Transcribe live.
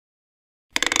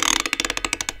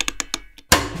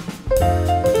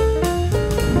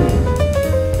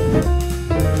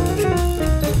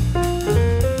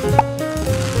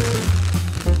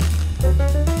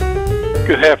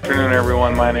Good afternoon,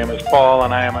 everyone. My name is Paul,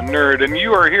 and I am a nerd, and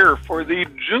you are here for the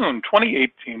June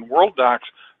 2018 Worldox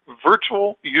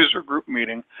virtual user group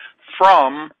meeting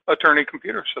from Attorney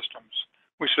Computer Systems.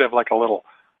 We should have like a little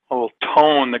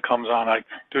tone that comes on, like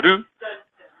doo-doo,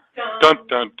 dun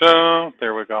dun dun.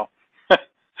 There we go.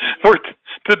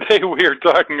 Today we are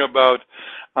talking about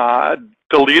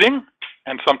deleting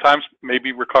and sometimes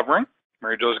maybe recovering.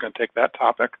 Mary Jo is going to take that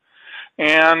topic.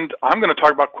 And I'm going to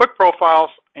talk about quick profiles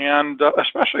and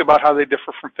especially about how they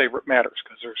differ from favorite matters,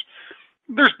 because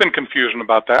there's been confusion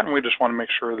about that, and we just want to make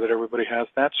sure that everybody has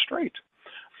that straight.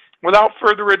 Without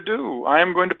further ado, I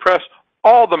am going to press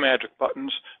all the magic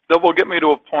buttons that will get me to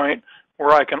a point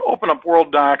where I can open up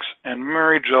Worldox and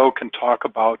Mary Jo can talk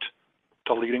about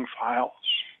deleting files.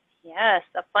 Yes,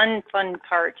 the fun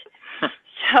part.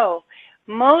 So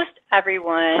most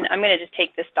everyone, I'm going to just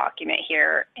take this document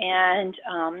here and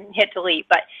hit delete,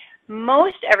 but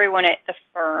most everyone at the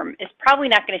firm is probably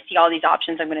not going to see all these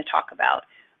options I'm going to talk about.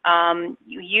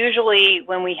 Usually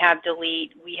when we have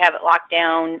delete, we have it locked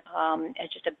down as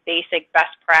just a basic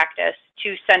best practice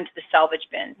to send to the salvage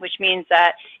bin, which means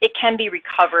that it can be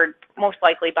recovered most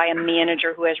likely by a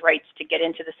manager who has rights to get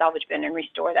into the salvage bin and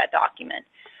restore that document.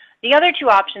 The other two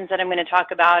options that I'm going to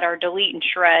talk about are delete and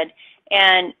shred.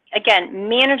 And again,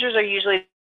 managers are usually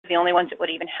the only ones that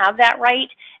would even have that right.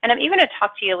 And I'm even going to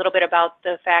talk to you a little bit about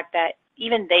the fact that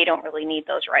even they don't really need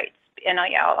those rights. And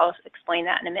I'll explain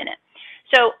that in a minute.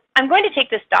 So I'm going to take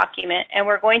this document and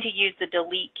we're going to use the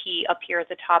delete key up here at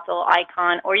the top, the little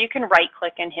icon, or you can right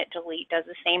click and hit delete, does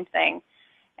the same thing.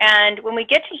 And when we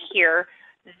get to here,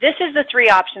 this is the three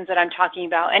options that I'm talking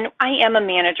about. And I am a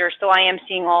manager, so I am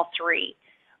seeing all three.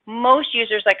 Most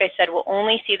users, like I said, will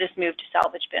only see this move to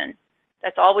salvage bin.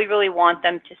 That's all we really want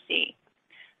them to see.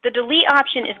 The delete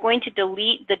option is going to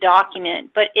delete the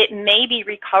document, but it may be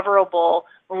recoverable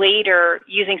later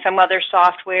using some other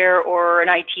software, or an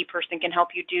IT person can help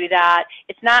you do that.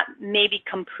 It's not maybe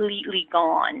completely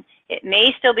gone. It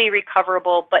may still be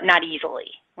recoverable, but not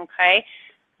easily, okay?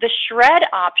 The shred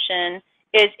option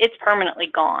is it's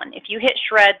permanently gone. If you hit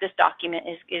shred, this document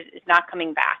is not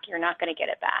coming back. You're not going to get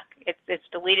it back. It's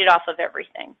deleted off of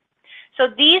everything. So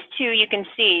these two, you can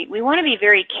see, we want to be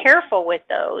very careful with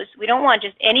those. We don't want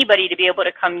just anybody to be able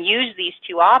to come use these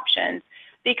two options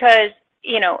because,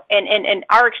 you know, in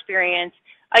our experience,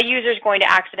 a user is going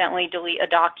to accidentally delete a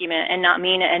document and not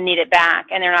mean it and need it back,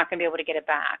 and they're not going to be able to get it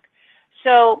back.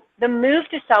 So the move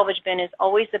to salvage bin is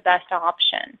always the best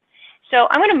option. So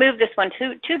I'm going to move this one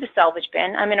to the salvage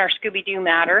bin. I'm in our Scooby-Doo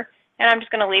matter, and I'm just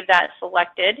going to leave that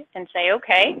selected and say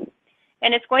OK.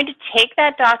 And it's going to take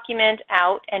that document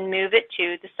out and move it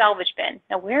to the salvage bin.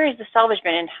 Now, where is the salvage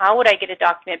bin, and how would I get a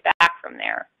document back from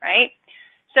there, right?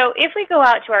 So if we go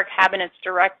out to our cabinets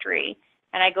directory,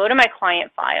 and I go to my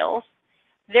client files,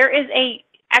 there is a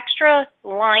extra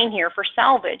line here for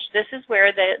salvage. This is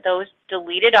where those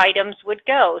deleted items would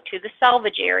go, to the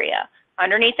salvage area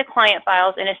underneath the client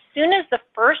files. And as soon as the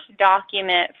first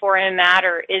document for a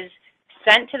matter is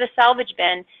sent to the salvage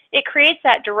bin, it creates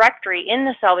that directory in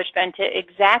the salvage bin to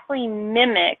exactly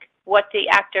mimic what the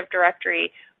Active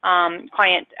Directory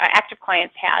Active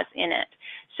Clients has in it.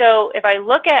 So if I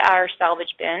look at our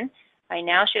salvage bin, I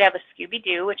now should have a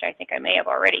Scooby-Doo, which I think I may have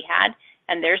already had,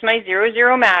 and there's my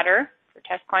 00 matter for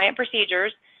test client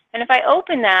procedures. And if I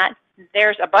open that,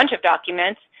 there's a bunch of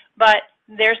documents, but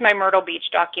there's my Myrtle Beach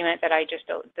document that I just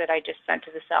sent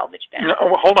to the salvage bin. No,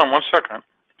 hold on one second.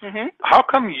 Mm-hmm. How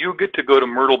come you get to go to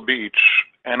Myrtle Beach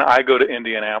and I go to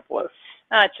Indianapolis?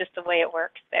 It's just the way it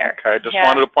works there. Okay, just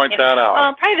wanted to point that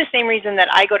out. Probably the same reason that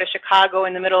I go to Chicago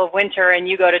in the middle of winter and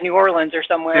you go to New Orleans or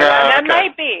somewhere. That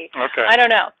might be. Okay. I don't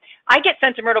know. I get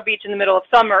sent to Myrtle Beach in the middle of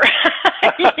summer.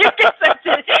 You get sent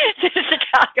to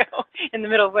Chicago in the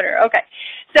middle of winter. Okay.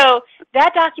 So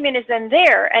that document is then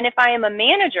there. And if I am a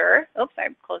manager, oops, I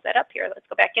closed that up here. Let's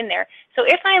go back in there. So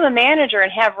if I am a manager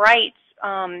and have rights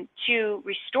to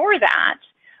restore that,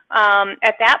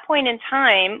 at that point in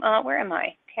time, where am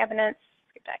I? Cabinets,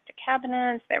 get back to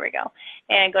cabinets, there we go.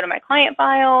 And go to my client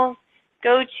files,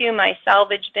 go to my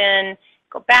salvage bin,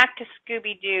 go back to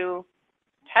Scooby-Doo,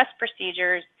 test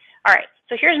procedures. All right,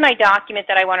 so here's my document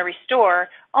that I want to restore.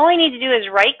 All I need to do is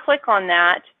right click on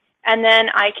that, and then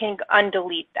I can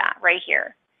undelete that right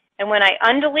here. And when I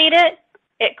undelete it,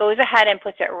 it goes ahead and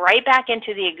puts it right back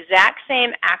into the exact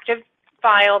same active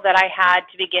file that I had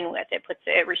to begin with.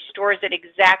 It restores it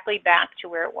exactly back to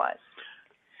where it was.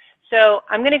 So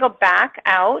I'm going to go back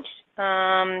out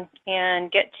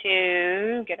and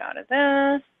get out of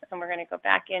this, and we're going to go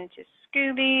back into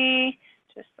Scooby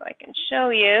just so I can show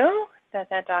you that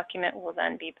that document will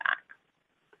then be back.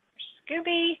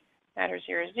 Scooby, matter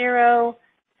 00,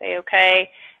 Say okay,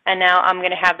 and now I'm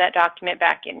going to have that document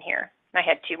back in here. I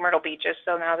had 2 Myrtle Beaches,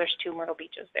 so now there's 2 Myrtle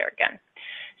Beaches there again.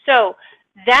 So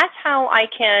that's how I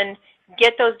can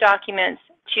get those documents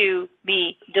to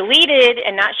be deleted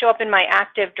and not show up in my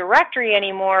Active Directory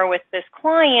anymore with this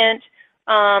client.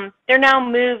 They're now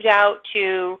moved out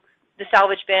to the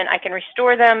salvage bin. I can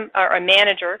restore them, or a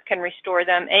manager can restore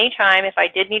them anytime if I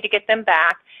did need to get them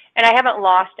back, and I haven't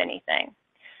lost anything.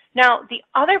 Now, the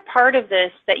other part of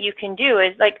this that you can do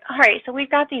is like, all right, so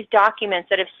we've got these documents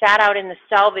that have sat out in the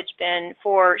salvage bin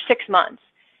for 6 months.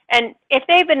 And if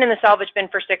they've been in the salvage bin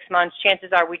for 6 months,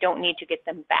 chances are we don't need to get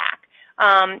them back.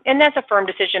 And that's a firm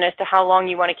decision as to how long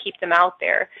you want to keep them out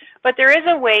there. But there is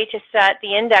a way to set the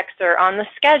indexer on the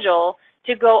schedule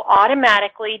to go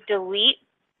automatically delete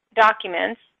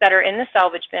documents that are in the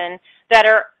salvage bin that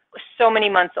are so many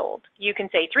months old. You can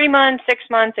say 3 months, 6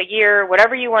 months, a year,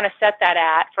 whatever you want to set that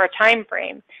at for a time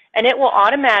frame. And it will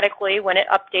automatically, when it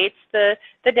updates the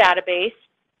database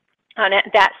on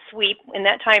that sweep in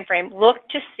that time frame, look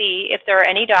to see if there are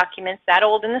any documents that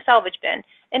old in the salvage bin,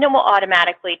 and it will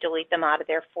automatically delete them out of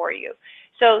there for you.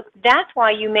 So that's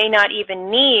why you may not even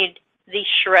need the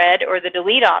shred or the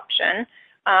delete option,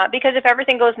 because if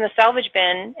everything goes in the salvage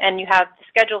bin and you have the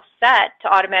schedule set to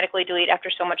automatically delete after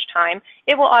so much time,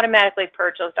 it will automatically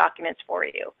purge those documents for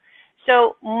you.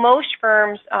 So most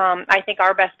firms, I think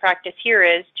our best practice here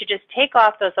is to just take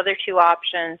off those other 2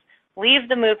 options, leave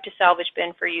the move to salvage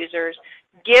bin for users,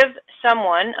 give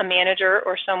someone, a manager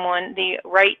or someone, the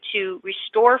right to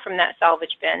restore from that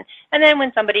salvage bin, and then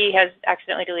when somebody has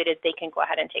accidentally deleted, they can go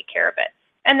ahead and take care of it.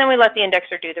 And then we let the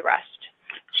indexer do the rest.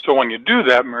 So when you do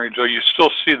that, Mary Jo, you still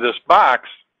see this box,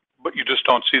 but you just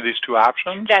don't see these 2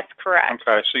 options? That's correct.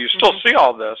 Okay, so you still see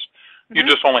all this. You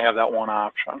just only have that one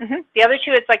option. The other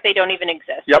 2, it's like they don't even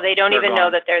exist. Yep, so they don't even know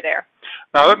that they're there.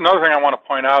 Now, another thing I want to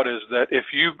point out is that if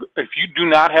you do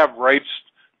not have rights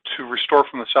to restore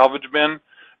from the salvage bin,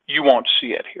 you won't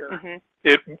see it here.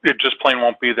 It just plain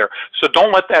won't be there. So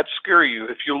don't let that scare you.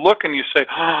 If you look and you say,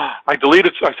 oh, I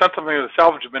sent something to the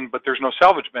salvage bin, but there's no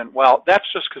salvage bin. Well,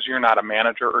 that's just because you're not a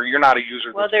manager or you're not a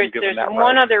user that's been given that right. There's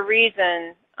one other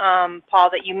reason, Paul,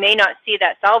 that you may not see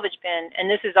that salvage bin, and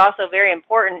this is also very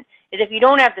important, is if you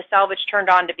don't have the salvage turned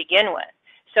on to begin with.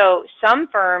 So some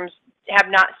firms have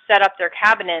not set up their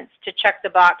cabinets to check the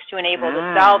box to enable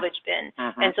the salvage bin.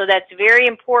 And so that's very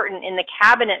important in the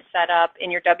cabinet setup in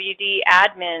your WD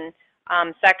admin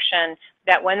section,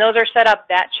 that when those are set up,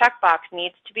 that checkbox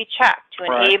needs to be checked to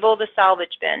enable the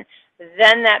salvage bin.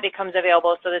 Then that becomes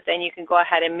available so that then you can go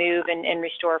ahead and move and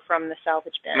restore from the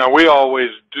salvage bin. Now, we always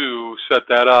do set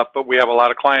that up, but we have a lot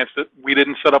of clients that we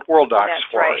didn't set up Worldox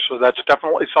for. So that's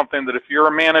definitely something that if you're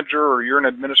a manager or you're an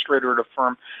administrator at a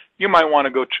firm, you might want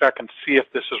to go check and see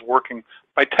if this is working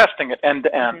by testing it end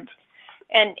to end.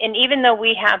 And even though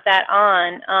we have that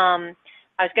on,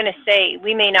 I was going to say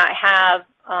we may not have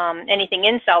anything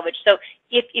in salvage. So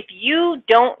if you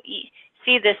don't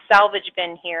see this salvage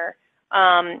bin here,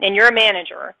 and you're a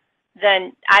manager,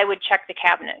 then I would check the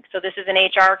cabinet. So this is an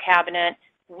HR cabinet.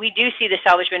 We do see the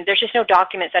salvage bin. There's just no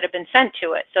documents that have been sent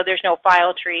to it. So there's no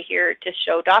file tree here to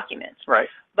show documents. Right.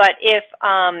 But if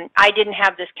I didn't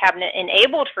have this cabinet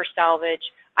enabled for salvage,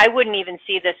 I wouldn't even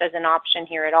see this as an option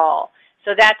here at all.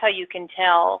 So that's how you can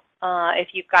tell if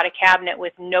you've got a cabinet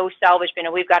with no salvage bin,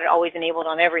 and we've got it always enabled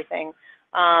on everything.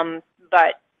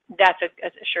 But that's a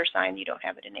sure sign you don't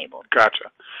have it enabled. Gotcha.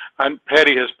 And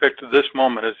Patty has picked this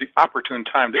moment as the opportune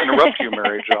time to interrupt you,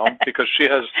 Mary Jo, because she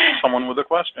has someone with a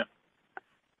question.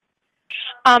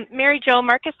 Mary Jo,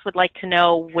 Marcus would like to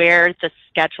know where the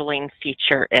scheduling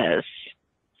feature is.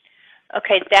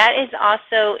 Okay, that is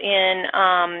also in,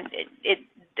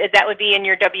 that would be in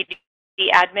your WD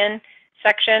admin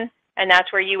section. And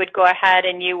that's where you would go ahead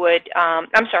and you would,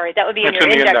 I'm sorry, that would be in your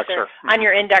indexer, on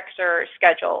your indexer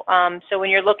schedule. So when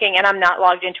you're looking, and I'm not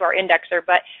logged into our indexer,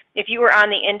 but if you were on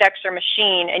the indexer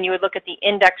machine and you would look at the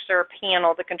indexer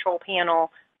panel, the control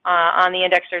panel on the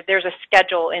indexer, there's a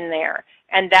schedule in there.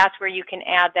 And that's where you can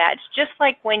add that. It's just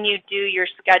like when you do your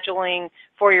scheduling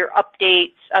for your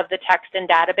updates of the text and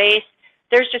database,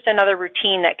 there's just another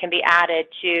routine that can be added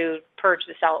to purge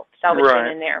the salvage bin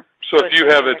in there. So if you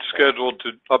have it scheduled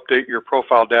to update your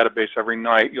profile database every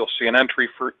night, you'll see an entry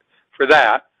for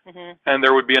that, and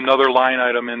there would be another line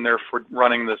item in there for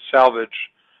running the salvage,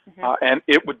 and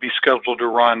it would be scheduled to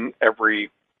run every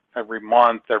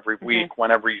month, every week,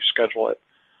 whenever you schedule it.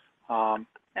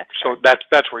 So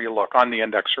that's where you look on the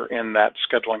indexer, in that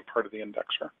scheduling part of the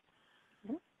indexer.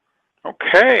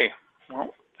 Okay.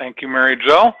 Well, thank you, Mary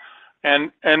Jo.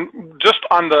 And just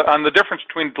on the difference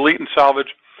between delete and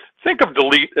salvage, think of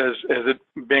delete as it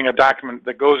being a document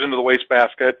that goes into the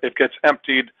wastebasket. It gets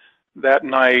emptied that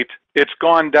night. It's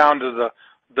gone down to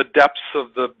the depths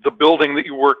of the building that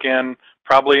you work in,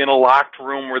 probably in a locked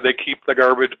room where they keep the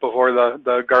garbage before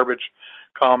the garbage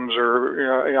comes,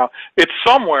 or it's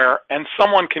somewhere, and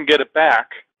someone can get it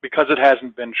back because it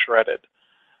hasn't been shredded.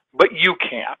 But you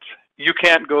can't. You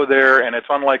can't go there, and it's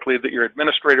unlikely that your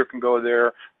administrator can go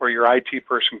there or your IT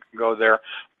person can go there.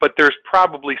 But there's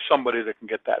probably somebody that can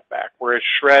get that back. Whereas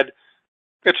shred,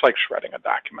 it's like shredding a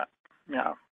document.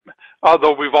 Yeah.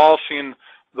 Although we've all seen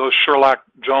those Sherlock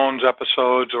Jones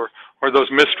episodes or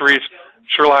those mysteries,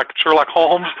 Sherlock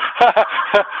Holmes.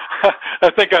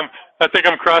 I think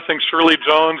I'm crossing Shirley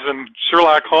Jones and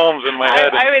Sherlock Holmes in my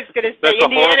head. I was going to say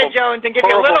Indiana Jones and give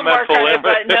you a little more credit,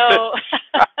 but no.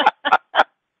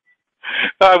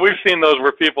 We've seen those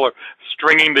where people are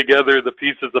stringing together the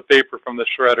pieces of paper from the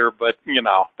shredder, but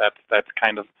that's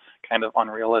kind of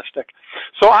unrealistic.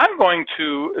 So I'm going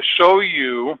to show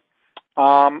you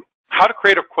how to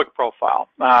create a quick profile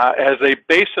as a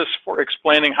basis for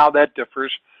explaining how that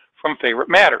differs from favorite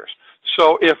matters.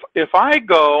 So if I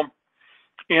go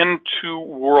into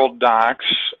Worldox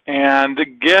and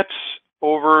get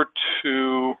over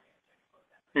to,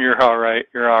 you're all right,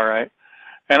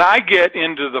 and I get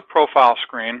into the profile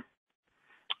screen,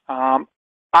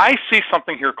 I see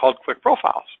something here called quick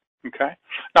profiles. Okay.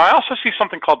 Now I also see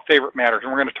something called favorite matters,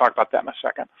 and we're going to talk about that in a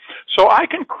second. So I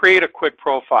can create a quick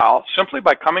profile simply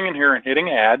by coming in here and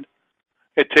hitting add.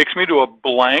 It takes me to a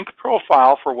blank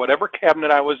profile for whatever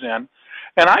cabinet I was in,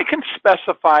 and I can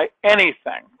specify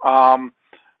anything.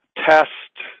 Test,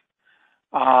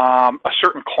 a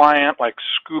certain client like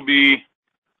Scooby,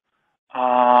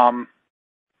 a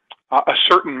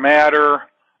certain matter,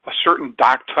 a certain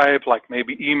doc type like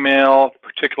maybe email,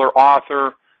 particular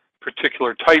author,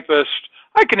 particular typist.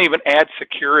 I can even add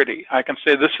security. I can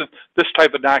say this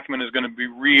type of document is going to be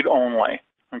read only,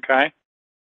 okay?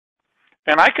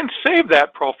 And I can save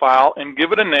that profile and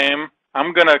give it a name.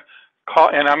 I'm going to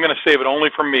save it only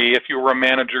for me. If you were a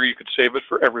manager, you could save it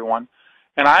for everyone.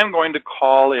 And I'm going to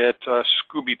call it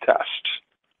Scooby Test,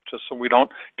 just so we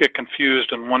don't get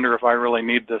confused and wonder if I really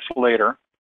need this later.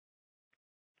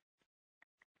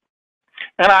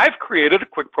 And I've created a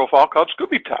quick profile called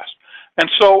Scooby Test. And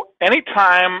so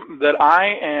anytime that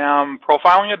I am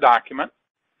profiling a document,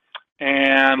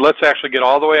 and let's actually get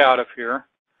all the way out of here,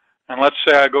 and let's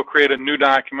say I go create a new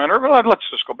document, or let's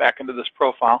just go back into this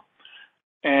profile.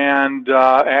 And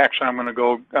actually, I'm going to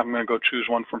go choose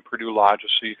one from Purdue Law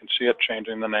just so you can see it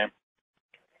changing the name.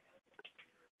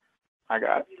 I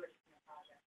got it.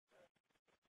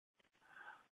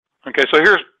 Okay, so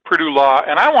here's Purdue Law,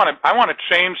 and I want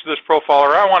to change this profile,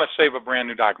 or I want to save a brand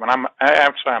new document. I'm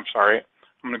sorry.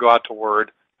 I'm going to go out to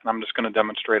Word, and I'm just going to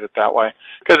demonstrate it that way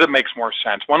because it makes more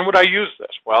sense. When would I use this?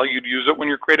 Well, you'd use it when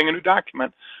you're creating a new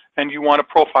document, and you want to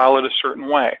profile it a certain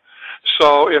way.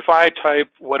 So if I type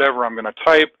whatever I'm going to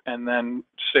type and then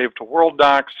save to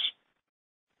Worldox,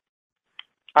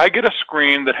 I get a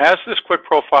screen that has this quick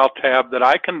profile tab that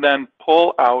I can then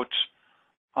pull out.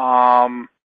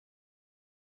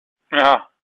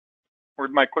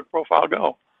 Where'd my quick profile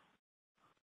go?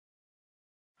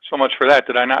 So much for that.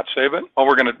 Did I not save it? Oh,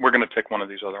 we're gonna take one of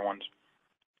these other ones.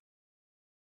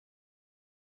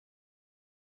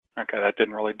 Okay, that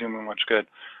didn't really do me much good.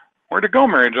 Where'd it go,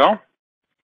 Mary Jo?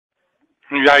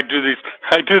 Yeah, I do these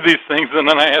things, and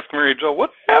then I ask Mary Jo,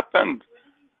 what happened?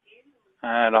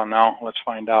 I don't know. Let's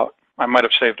find out. I might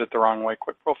have saved it the wrong way.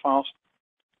 Quick profiles.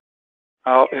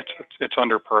 Oh, it's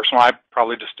under personal. I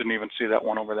probably just didn't even see that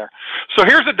one over there. So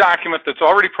here's a document that's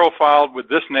already profiled with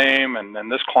this name and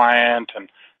this client and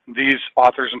these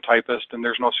authors and typists, and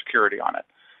there's no security on it.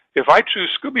 If I choose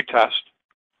Scooby Test,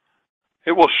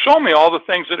 it will show me all the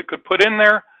things that it could put in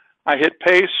there. I hit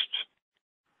paste.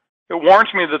 It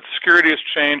warns me that the security has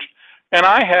changed, and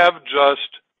I have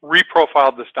just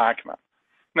reprofiled this document.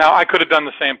 Now, I could have done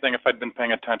the same thing if I'd been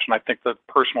paying attention. I think the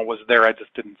personal was there. I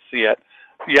just didn't see it.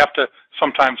 You have to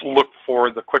sometimes look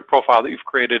for the quick profile that you've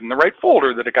created in the right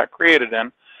folder that it got created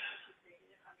in.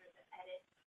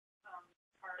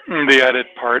 The edit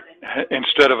part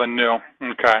instead of a new.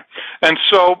 Okay. And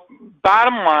so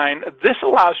bottom line, this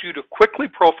allows you to quickly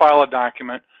profile a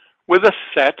document with a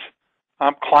set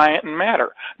client and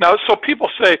matter. Now, so people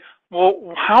say,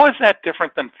 well, how is that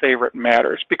different than favorite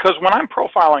matters? Because when I'm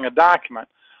profiling a document,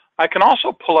 I can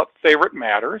also pull up favorite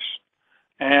matters,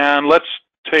 and let's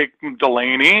take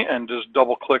Delaney and just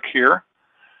double click here.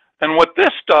 And what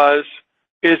this does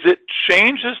is it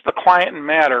changes the client and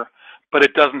matter, but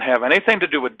it doesn't have anything to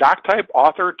do with doc type,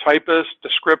 author, typist,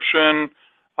 description,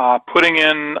 putting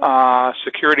in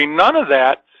security. None of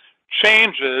that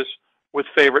changes with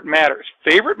favorite matters.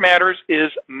 Favorite matters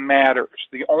is matters.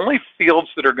 The only fields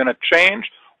that are going to change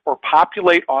or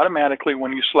populate automatically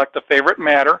when you select a favorite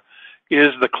matter is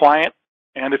the client,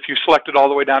 and if you select it all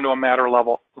the way down to a matter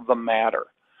level, the matter.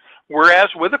 Whereas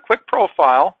with a quick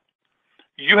profile,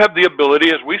 you have the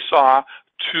ability, as we saw,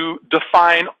 to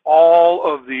define all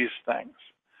of these things.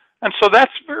 And so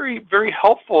that's very, very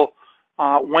helpful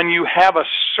when you have a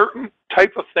certain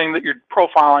type of thing that you're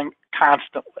profiling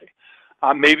constantly.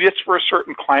 Maybe it's for a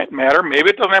certain client matter. Maybe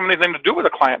it doesn't have anything to do with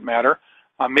a client matter.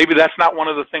 Maybe that's not one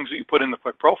of the things that you put in the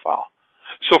quick profile.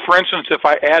 So for instance, if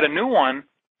I add a new one,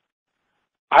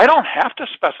 I don't have to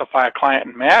specify a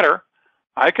client matter.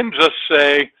 I can just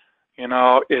say, you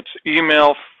know, it's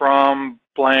email from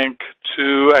blank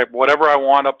to whatever I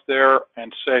want up there,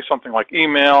 and say something like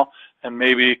email, and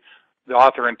maybe the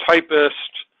author and typist,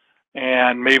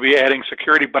 and maybe adding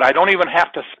security, but I don't even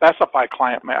have to specify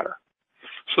client matter.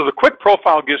 So the quick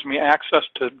profile gives me access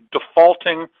to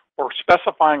defaulting or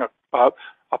specifying a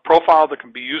profile that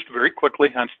can be used very quickly,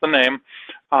 hence the name,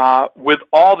 with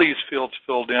all these fields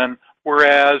filled in,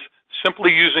 whereas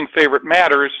simply using favorite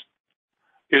matters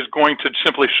is going to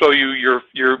simply show you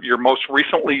your most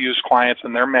recently used clients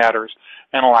and their matters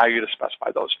and allow you to specify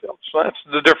those fields. So that's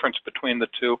the difference between the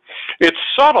two. It's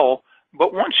subtle,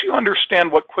 but once you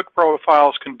understand what quick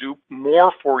profiles can do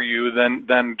more for you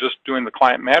than just doing the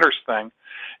client matters thing,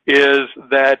 is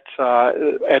that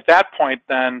at that point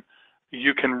then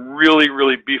you can really,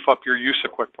 really beef up your use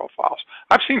of quick profiles.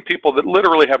 I've seen people that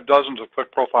literally have dozens of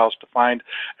quick profiles defined,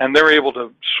 and they're able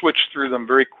to switch through them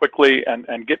very quickly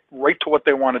and get right to what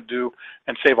they want to do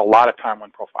and save a lot of time when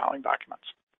profiling documents.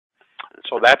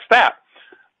 So that's that.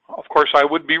 Of course, I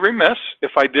would be remiss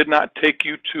if I did not take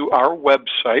you to our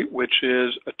website, which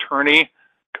is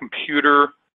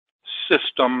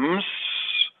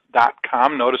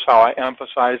attorneycomputersystems.com. Notice how I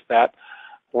emphasize that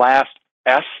last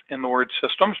S in the word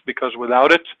systems, because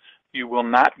without it, you will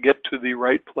not get to the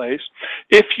right place.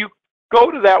 If you go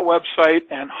to that website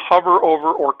and hover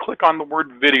over or click on the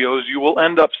word videos, you will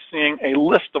end up seeing a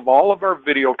list of all of our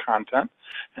video content,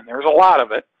 and there's a lot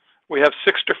of it. We have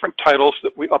 6 different titles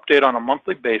that we update on a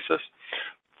monthly basis.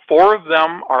 4 of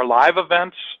them are live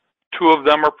events, 2 of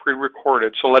them are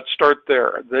pre-recorded. So let's start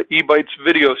there. The eBytes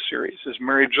video series is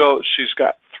Mary Jo's. She's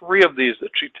got 3 of these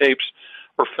that she tapes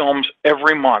or films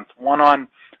every month, one on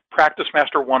Practice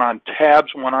Master, one on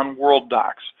tabs, one on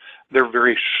Worldox. They're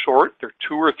very short. They're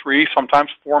 2 or 3,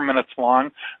 sometimes 4 minutes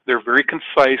long. They're very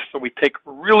concise. So we take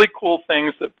really cool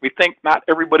things that we think not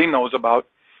everybody knows about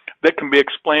that can be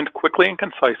explained quickly and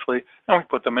concisely, and we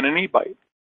put them in an eByte.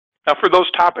 Now, for those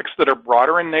topics that are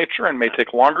broader in nature and may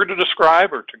take longer to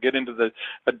describe or to get into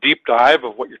a deep dive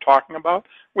of what you're talking about,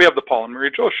 we have the Paul and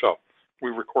Mary Jo Show. We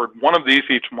record one of these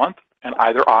each month, and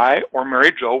either I or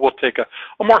Mary Jo will take a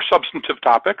more substantive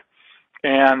topic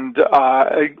and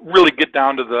really get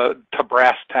down to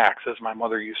brass tacks, as my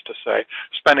mother used to say,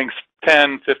 spending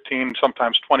 10, 15,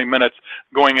 sometimes 20 minutes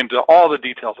going into all the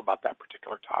details about that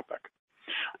particular topic.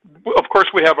 Of course,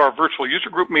 we have our virtual user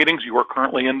group meetings. You are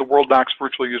currently in the Worldox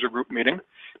virtual user group meeting.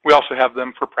 We also have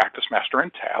them for Practice Master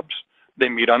and tabs. They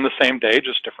meet on the same day,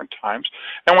 just different times.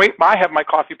 And I have my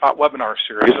Coffee Pot webinar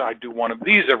series. I do one of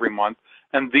these every month.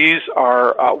 And these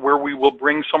are where we will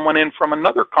bring someone in from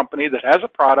another company that has a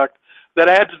product that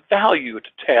adds value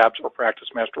to tabs or Practice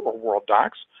Master or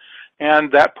Worldox. And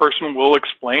that person will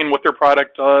explain what their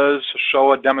product does,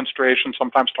 show a demonstration,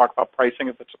 sometimes talk about pricing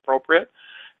if it's appropriate.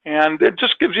 And it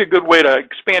just gives you a good way to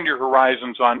expand your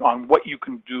horizons on what you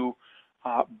can do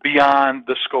beyond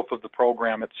the scope of the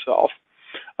program itself.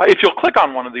 If you'll click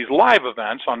on one of these live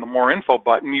events on the More Info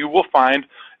button, you will find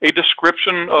a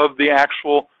description of the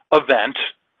actual event.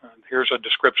 Here's a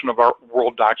description of our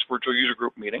Worldox virtual user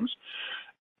group meetings.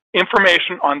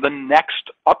 Information on the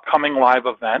next upcoming live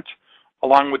event,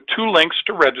 along with 2 links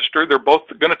to register. They're both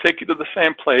going to take you to the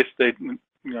same place. They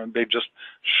just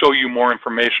show you more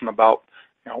information about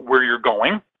where you're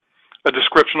going, a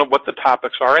description of what the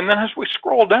topics are, and then as we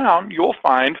scroll down, you'll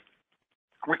find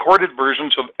recorded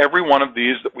versions of every one of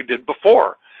these that we did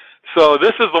before. So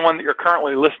this is the one that you're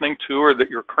currently listening to or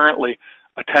that you're currently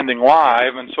attending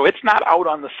live, and so it's not out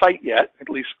on the site yet, at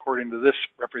least according to this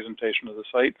representation of the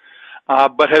site.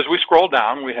 But as we scroll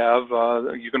down, we have,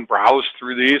 you can browse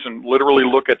through these and literally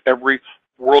look at every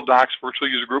Worldox virtual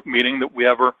user group meeting that we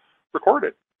ever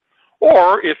recorded.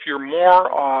 Or if you're more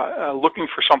looking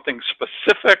for something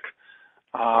specific,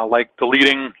 like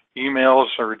deleting emails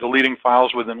or deleting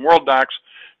files within Worldox,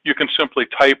 you can simply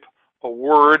type a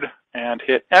word and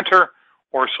hit enter,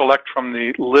 or select from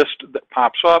the list that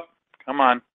pops up. Come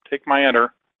on, take my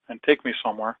enter and take me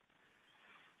somewhere.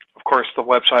 Of course, the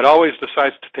website always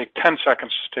decides to take 10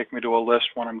 seconds to take me to a list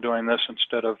when I'm doing this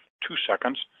instead of 2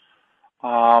 seconds.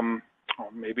 Or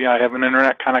maybe I have an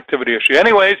internet connectivity issue.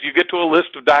 Anyways, you get to a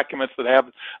list of documents that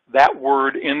have that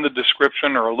word in the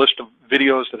description, or a list of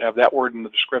videos that have that word in the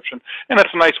description, and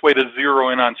it's a nice way to zero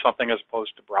in on something as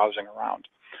opposed to browsing around.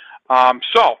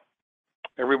 So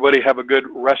everybody have a good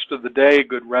rest of the day,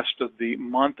 good rest of the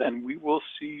month, and we will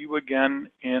see you again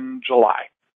in July.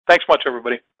 Thanks much,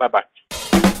 everybody. Bye-bye.